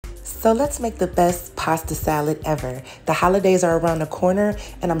So let's make the best pasta salad ever. The holidays are around the corner,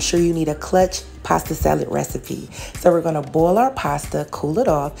 and I'm sure you need a clutch pasta salad recipe. So we're gonna boil our pasta, cool it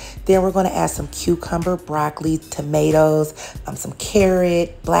off. Then we're gonna add some cucumber, broccoli, tomatoes, some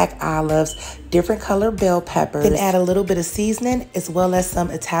carrot, black olives, different color bell peppers. Then add a little bit of seasoning as well as some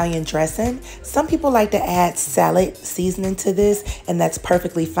Italian dressing. Some people like to add salad seasoning to this, and that's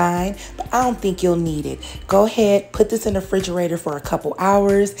perfectly fine, but I don't think you'll need it. Go ahead, put this in the refrigerator for a couple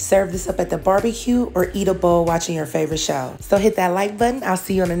hours, serve this up at the barbecue, or eat a bowl watching your favorite show. So hit that like button. I'll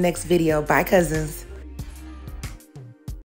see you on the next video. Bye, cousins.